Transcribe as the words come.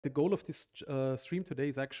the goal of this stream today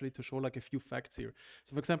is actually to show like a few facts here.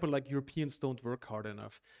 So, for example, like Europeans don't work hard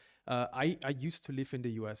enough. I used to live in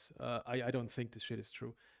the US. I don't think this shit is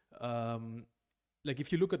true. Like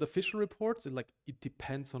if you look at official reports, it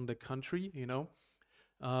depends on the country, you know.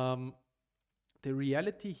 Um, the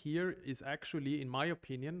reality here is actually, in my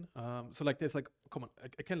opinion, so like there's like, come on,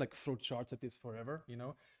 I can like throw charts at this forever, you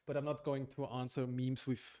know, but I'm not going to answer memes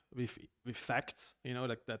with facts, you know,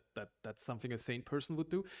 like that's something a sane person would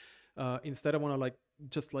do. Instead, I want to like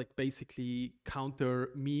just like basically counter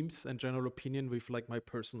memes and general opinion with like my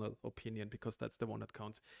personal opinion, because that's the one that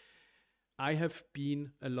counts. I have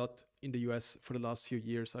been a lot in the US for the last few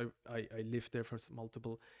years. I lived there for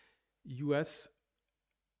multiple US.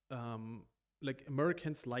 Like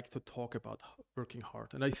Americans like to talk about working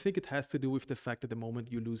hard. And I think it has to do with the fact that the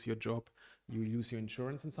moment you lose your job, you lose your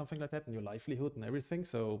insurance and something like that, and your livelihood and everything.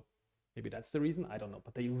 So maybe that's the reason. I don't know.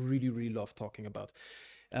 But they really, really love talking about.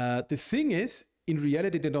 The thing is, in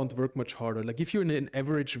reality, they don't work much harder. Like if you're in an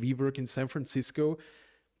average WeWork in San Francisco,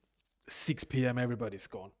 6 p.m., everybody's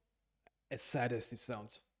gone. As sad as this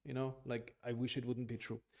sounds, you know, like I wish it wouldn't be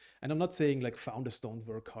true. And I'm not saying like founders don't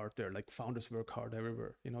work hard there, like founders work hard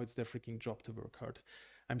everywhere, you know, it's their freaking job to work hard.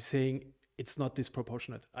 I'm saying it's not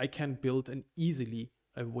disproportionate. I can build an easily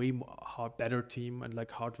a way better team and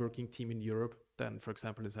like hardworking team in Europe than, for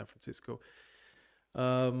example, in San Francisco.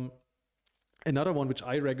 Another one which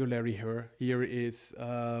I regularly hear is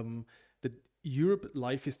that Europe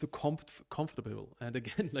life is too comfortable. And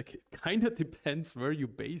again, like it kind of depends where you're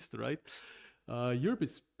based, right? Europe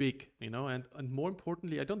is big, you know, and more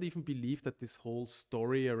importantly, I don't even believe that this whole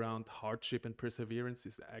story around hardship and perseverance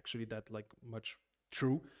is actually that like much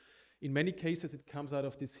true. In many cases, it comes out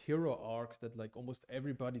of this hero arc that like almost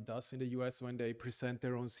everybody does in the US when they present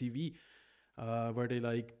their own CV. Where they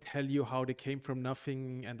like tell you how they came from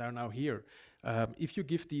nothing and are now here. If you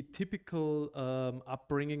give the typical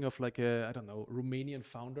upbringing of like a, I don't know, Romanian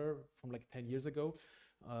founder from like 10 years ago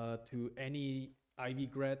to any Ivy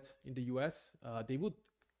grad in the US, they would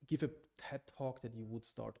give a TED talk that you would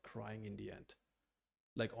start crying in the end.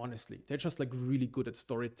 Like honestly, they're just like really good at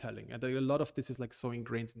storytelling, and a lot of this is like so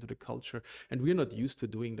ingrained into the culture, and we're not used to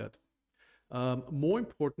doing that. More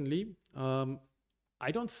importantly,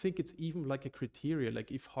 I don't think it's even like a criteria.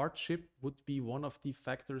 Like if hardship would be one of the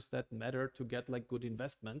factors that matter to get like good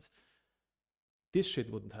investments, this shit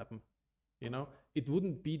wouldn't happen. You know, it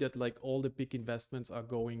wouldn't be that like all the big investments are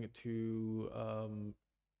going to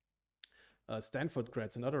Stanford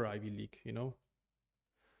grads and other Ivy League. You know,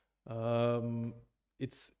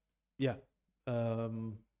 it's yeah.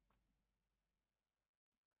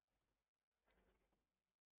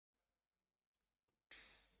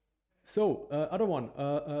 So other one,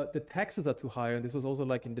 the taxes are too high, and this was also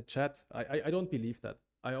like in the chat. I don't believe that.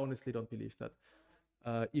 I honestly don't believe that.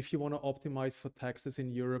 If you want to optimize for taxes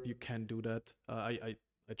in Europe, you can do that. I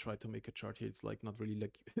tried to make a chart here. It's like not really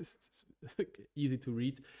like easy to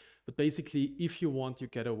read, but basically, if you want, you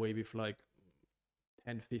get away with like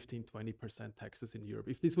 10, 15, 20% taxes in Europe.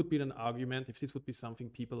 If this would be an argument, if this would be something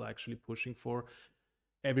people are actually pushing for,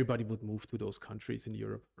 everybody would move to those countries in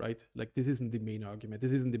Europe, right? Like this isn't the main argument.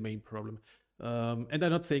 This isn't the main problem. And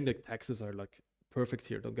I'm not saying that taxes are like perfect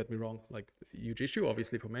here. Don't get me wrong. Like huge issue,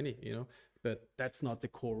 obviously for many, you know, but that's not the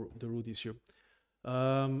core, the root issue.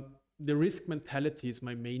 The risk mentality is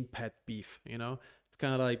my main pet beef. You know, it's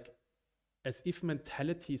kind of like as if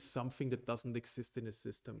mentality is something that doesn't exist in a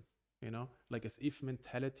system. You know, like as if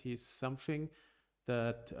mentality is something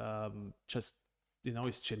that just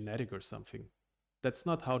is genetic or something. That's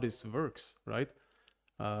not how this works, right?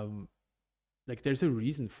 Like there's a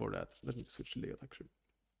reason for that. Let me switch the layout actually.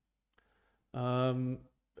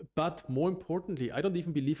 But more importantly, I don't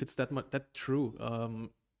even believe it's that true.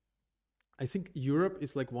 I think Europe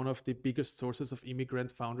is like one of the biggest sources of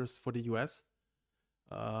immigrant founders for the US.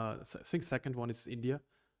 So I think second one is India.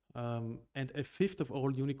 And a fifth of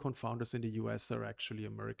all unicorn founders in the US are actually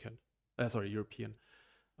European.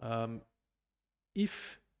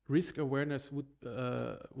 If risk awareness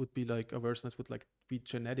would be like averseness would like be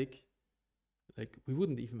genetic, like we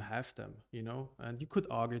wouldn't even have them, you know. And you could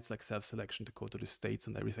argue it's like self-selection to go to the States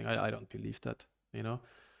and everything. I don't believe that, you know.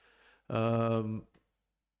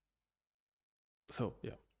 So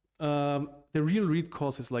yeah. The real root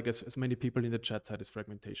cause is like as many people in the chat said is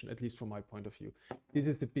fragmentation, at least from my point of view. This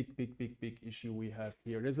is the big issue we have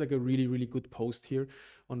here. There's like a really good post here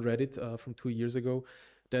on Reddit from 2 years ago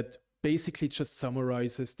that basically just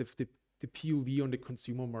summarizes the POV on the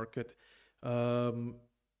consumer market.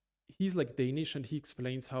 He's like Danish, and he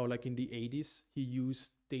explains how like in the 80s he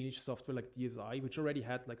used Danish software like DSI, which already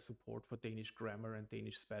had like support for Danish grammar and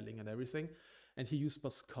Danish spelling and everything. and he used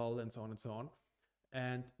Pascal and so on and so on.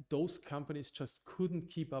 And those companies just couldn't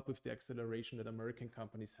keep up with the acceleration that American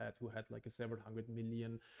companies had, who had like a several hundred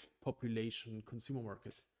million population consumer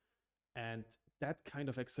market. And that kind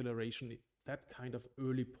of acceleration, that kind of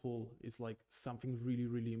early pull is like something really,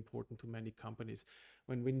 really important to many companies.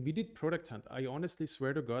 When we did Product Hunt, I honestly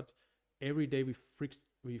swear to God, every day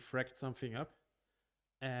we fracked something up,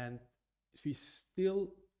 and we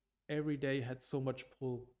still every day had so much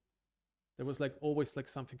pull. There was like always like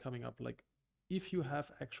something coming up. Like if you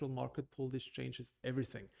have actual market pull, this changes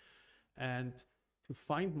everything. And to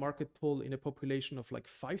find market pull in a population of like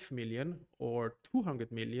 5 million or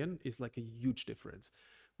 200 million is like a huge difference.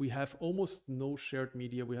 We have almost no shared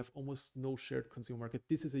media. We have almost no shared consumer market.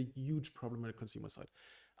 This is a huge problem on the consumer side.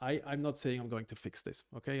 I'm not saying I'm going to fix this.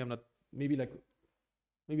 Okay, I'm not. Maybe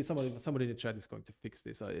somebody in the chat is going to fix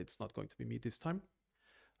this. It's not going to be me this time.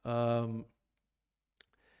 Yeah,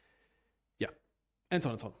 and so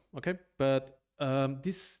on and so on. Okay, but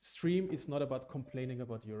this stream is not about complaining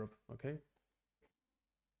about Europe. Okay.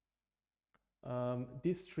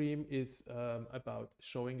 This stream is about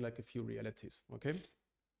showing like a few realities, okay?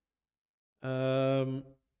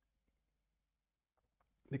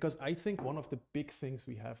 Because I think one of the big things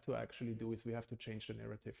we have to actually do is we have to change the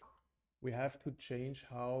narrative. We have to change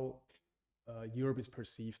how Europe is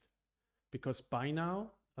perceived. Because by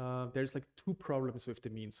now, there's like two problems with the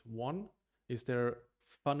memes. One is they're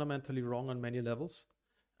fundamentally wrong on many levels.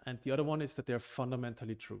 And the other one is that they're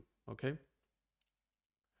fundamentally true, okay?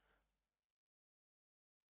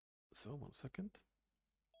 So 1 second.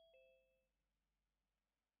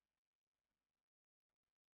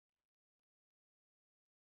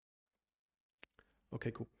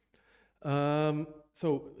 Okay, cool.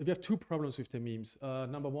 So we have two problems with the memes.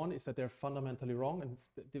 Number one is that they're fundamentally wrong, and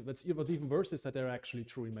what's even worse is that they're actually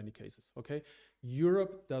true in many cases. Okay,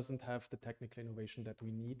 Europe doesn't have the technical innovation that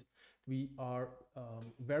we need. We are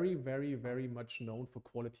very, very, very much known for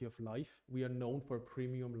quality of life. We are known for a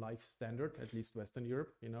premium life standard, at least Western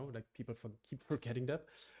Europe. You know, like people keep forgetting that.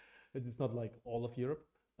 It's not like all of Europe.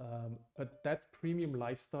 But that premium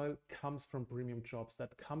lifestyle comes from premium jobs.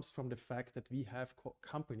 That comes from the fact that we have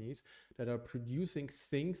companies that are producing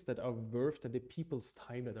things that are worth the people's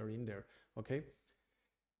time that are in there, okay?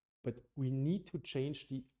 But we need to change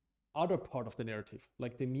the other part of the narrative,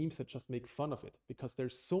 like the memes that just make fun of it, because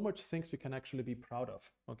there's so much things we can actually be proud of,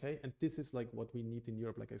 okay? And this is like what we need in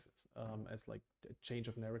Europe, like as like a change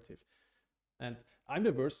of narrative. And I'm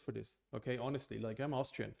the worst for this, okay? Honestly, like I'm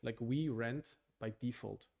Austrian, like we rent by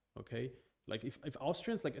default, okay? Like if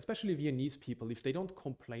Austrians, like especially Viennese people, if they don't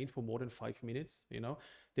complain for more than 5 minutes, you know,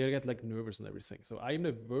 they get like nervous and everything. So I'm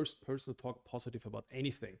the worst person to talk positive about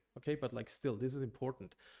anything, okay? But like still, this is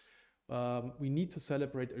important. We need to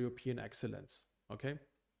celebrate European excellence, okay?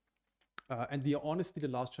 And we are honestly the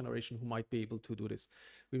last generation who might be able to do this.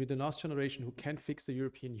 We're the last generation who can fix the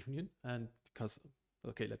European Union, and because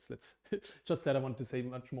okay, let's just said I want to say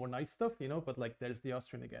much more nice stuff, you know, but like there's the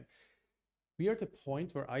Austrian again. We are at the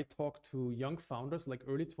point where I talk to young founders like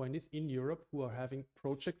early 20s in Europe who are having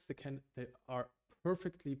projects that are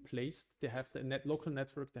perfectly placed. They have the local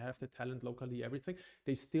network, they have the talent locally, everything.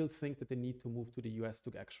 They still think that they need to move to the US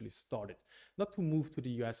to actually start it. Not to move to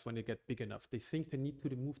the US when they get big enough. They think they need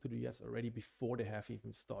to move to the US already before they have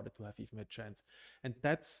even started to have even a chance. And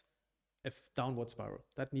that's a downward spiral.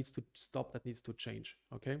 That needs to stop, that needs to change,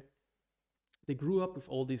 okay? They grew up with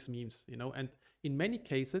all these memes, you know, and in many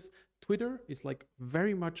cases, Twitter is like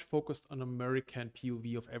very much focused on American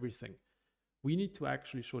POV of everything. We need to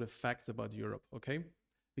actually show the facts about Europe, okay?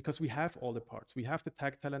 Because we have all the parts. We have the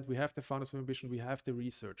tech talent, we have the founders of ambition, we have the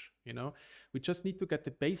research, you know? We just need to get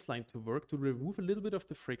the baseline to work to remove a little bit of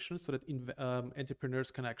the friction so that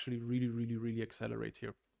entrepreneurs can actually really, really, really accelerate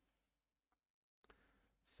here.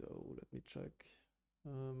 So let me check.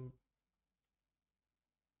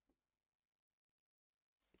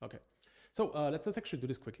 Okay, so let's actually do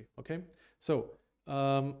this quickly, okay? So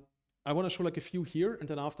I want to show like a few here, and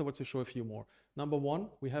then afterwards we show a few more. Number one,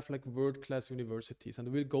 we have like world-class universities,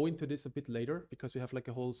 and we'll go into this a bit later because we have like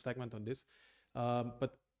a whole segment on this.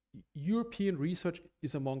 But European research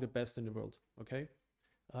is among the best in the world, okay?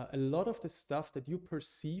 A lot of the stuff that you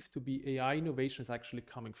perceive to be AI innovation is actually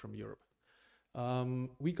coming from Europe.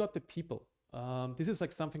 We got the people. This is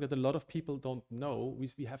like something that a lot of people don't know.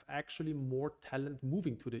 We have actually more talent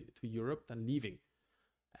moving to Europe than leaving,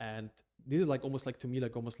 and this is like almost like to me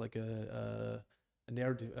like almost like a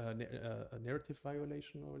narrative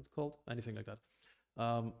violation, or it's called anything like that.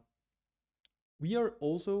 We are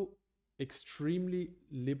also extremely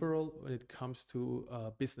liberal when it comes to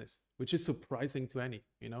business, which is surprising to any.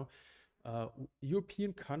 You know,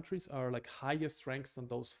 European countries are like highest ranked on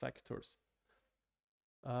those factors.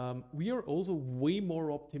 We are also way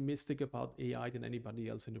more optimistic about AI than anybody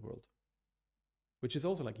else in the world. Which is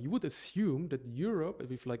also like, you would assume that Europe,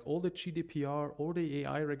 with like all the GDPR, all the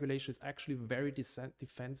AI regulations, is actually very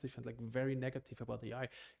defensive and like very negative about AI.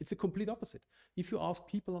 It's a complete opposite. If you ask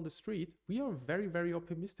people on the street, we are very, very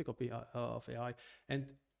optimistic of AI. And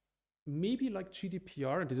maybe like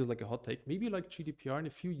GDPR, and this is like a hot take, maybe like GDPR in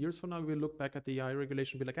a few years from now, we'll look back at the AI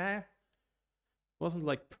regulation and be like, wasn't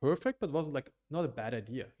like perfect, but wasn't like not a bad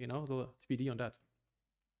idea, you know, so TBD on that.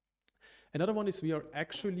 Another one is we are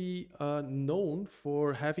actually known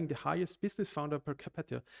for having the highest business founder per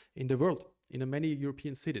capita in the world, in many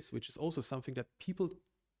European cities, which is also something that people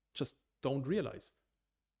just don't realize.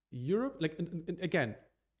 Europe, like, and again,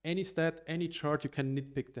 any stat, any chart, you can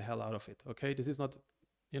nitpick the hell out of it, okay? This is not,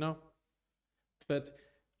 you know, but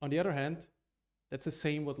on the other hand, that's the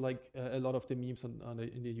same what like a lot of the memes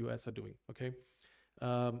in the US are doing, okay?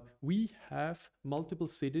 We have multiple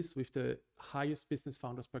cities with the highest business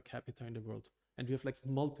founders per capita in the world. And we have like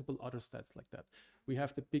multiple other stats like that. We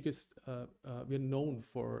have the biggest, we're known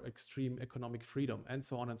for extreme economic freedom and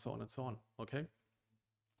so on and so on and so on, okay?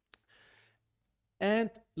 And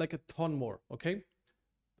like a ton more, okay?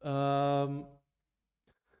 What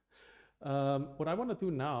I want to do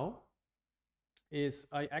now is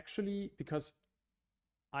I actually, because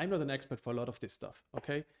I'm not an expert for a lot of this stuff,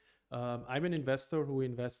 okay? I'm an investor who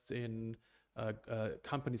invests in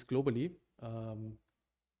companies globally. I'm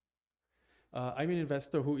an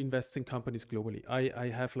investor who invests in companies globally. I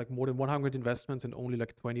have like more than 100 investments and only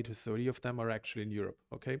like 20 to 30 of them are actually in Europe,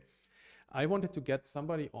 okay? I wanted to get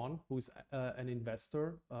somebody on who's an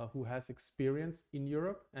investor who has experience in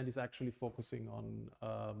Europe and is actually focusing on,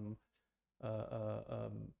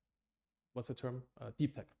 what's the term?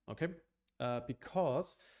 Deep tech, okay?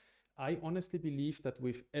 Because I honestly believe that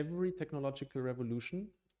with every technological revolution,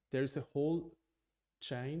 there is a whole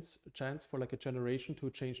chance for like a generation to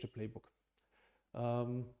change the playbook.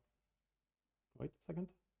 Wait a second.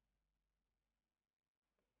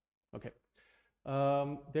 Okay.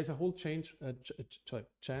 There's a whole chance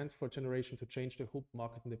for a generation to change the whole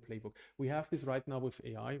market and the playbook. We have this right now with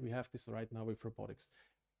AI. We have this right now with robotics.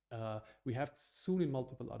 We have soon in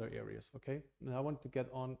multiple other areas. Okay. Now I want to get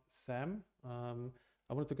on Sam.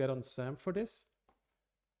 I wanted to get on Sam for this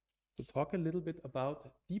to talk a little bit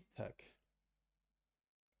about deep tech.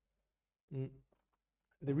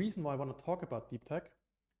 The reason why I want to talk about deep tech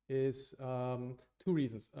is two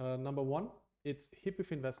reasons. Number one, it's hip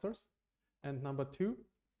with investors. And number two,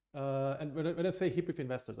 and when I say hip with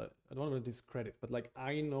investors, I don't want to discredit, but like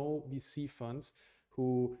I know VC funds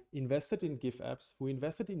who invested in GIF apps, who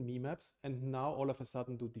invested in meme apps, and now all of a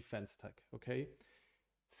sudden do defense tech, okay?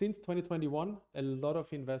 Since 2021, a lot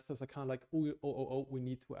of investors are kind of like, oh, we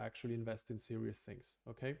need to actually invest in serious things,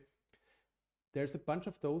 okay? There's a bunch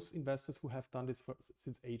of those investors who have done this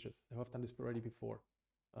since ages, who have done this already before.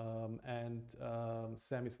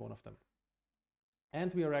 Sam is one of them.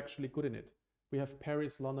 And we are actually good in it. We have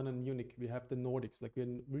Paris, London, and Munich. We have the Nordics. Like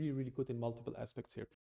we're really, really good in multiple aspects here.